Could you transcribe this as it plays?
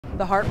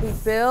The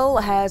heartbeat bill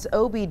has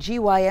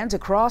OB/GYNs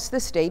across the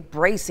state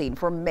bracing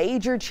for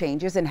major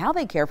changes in how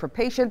they care for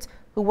patients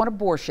who want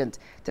abortions.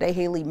 Today,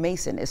 Haley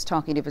Mason is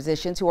talking to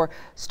physicians who are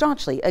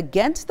staunchly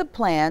against the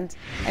plan,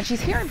 and she's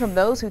hearing from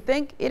those who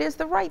think it is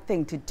the right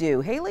thing to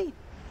do. Haley?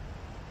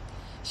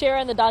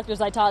 Sharon, the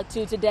doctors I talked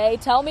to today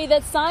tell me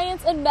that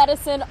science and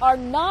medicine are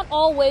not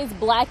always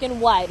black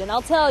and white. And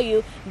I'll tell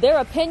you, their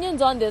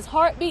opinions on this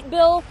heartbeat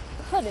bill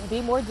couldn't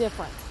be more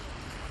different.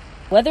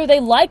 Whether they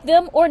like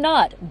them or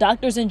not,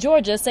 doctors in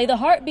Georgia say the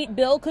heartbeat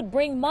bill could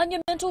bring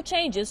monumental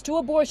changes to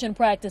abortion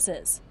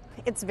practices.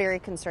 It's very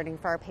concerning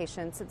for our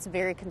patients. It's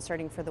very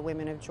concerning for the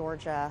women of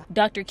Georgia.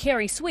 Dr.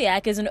 Carrie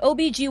Swiak is an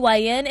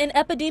OB/GYN and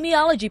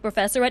epidemiology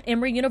professor at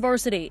Emory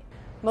University.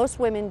 Most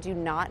women do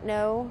not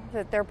know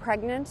that they're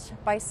pregnant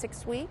by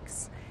 6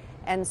 weeks,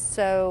 and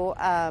so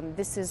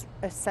this is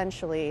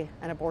essentially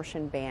an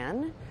abortion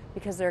ban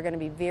because there are going to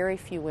be very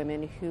few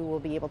women who will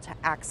be able to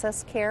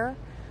access care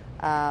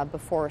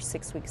before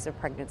 6 weeks of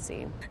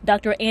pregnancy.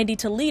 Dr. Andy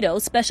Toledo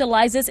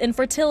specializes in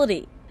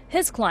fertility.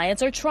 His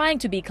clients are trying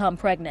to become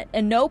pregnant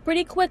and know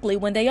pretty quickly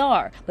when they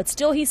are, but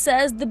still he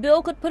says the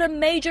bill could put a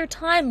major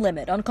time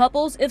limit on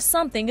couples if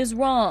something is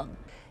wrong.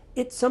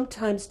 It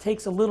sometimes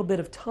takes a little bit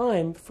of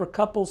time for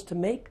couples to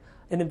make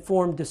an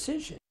informed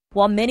decision.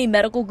 While many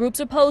medical groups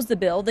oppose the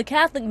bill, the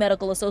Catholic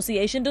Medical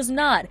Association does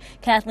not.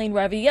 Kathleen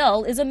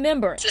Raviel is a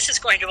member. This is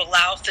going to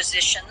allow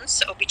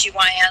physicians,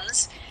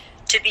 OB/GYNs,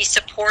 to be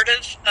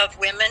supportive of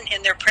women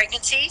in their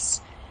pregnancies,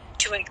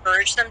 to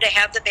encourage them to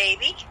have the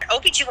baby.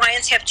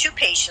 OB/GYNs have two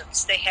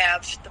patients. They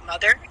have the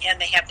mother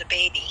and they have the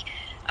baby.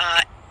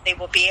 They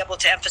will be able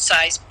to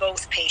emphasize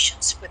both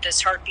patients with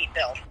this heartbeat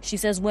bill. She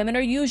says women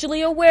are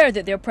usually aware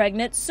that they're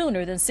pregnant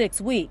sooner than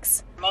 6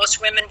 weeks.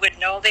 Most women would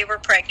know they were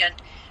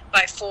pregnant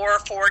by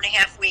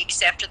 4.5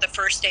 weeks after the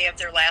first day of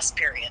their last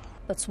period.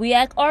 But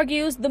Swiak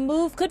argues the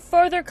move could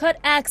further cut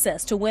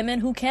access to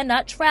women who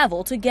cannot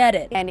travel to get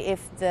it. And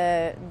if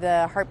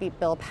the heartbeat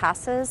bill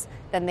passes,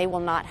 then they will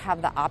not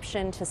have the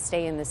option to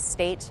stay in the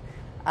state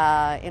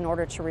in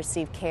order to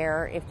receive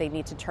care if they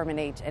need to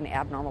terminate an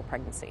abnormal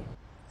pregnancy.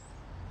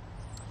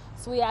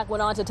 Swiak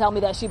went on to tell me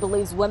that she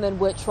believes women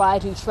would try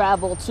to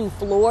travel to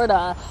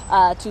Florida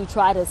to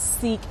try to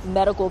seek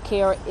medical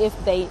care if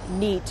they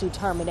need to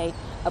terminate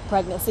a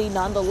pregnancy.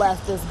 Nonetheless,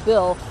 this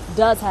bill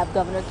does have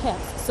Governor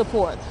Kemp's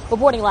support.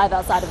 Reporting live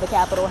outside of the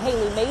Capitol,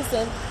 Haley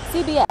Mason,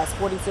 CBS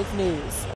 46 News.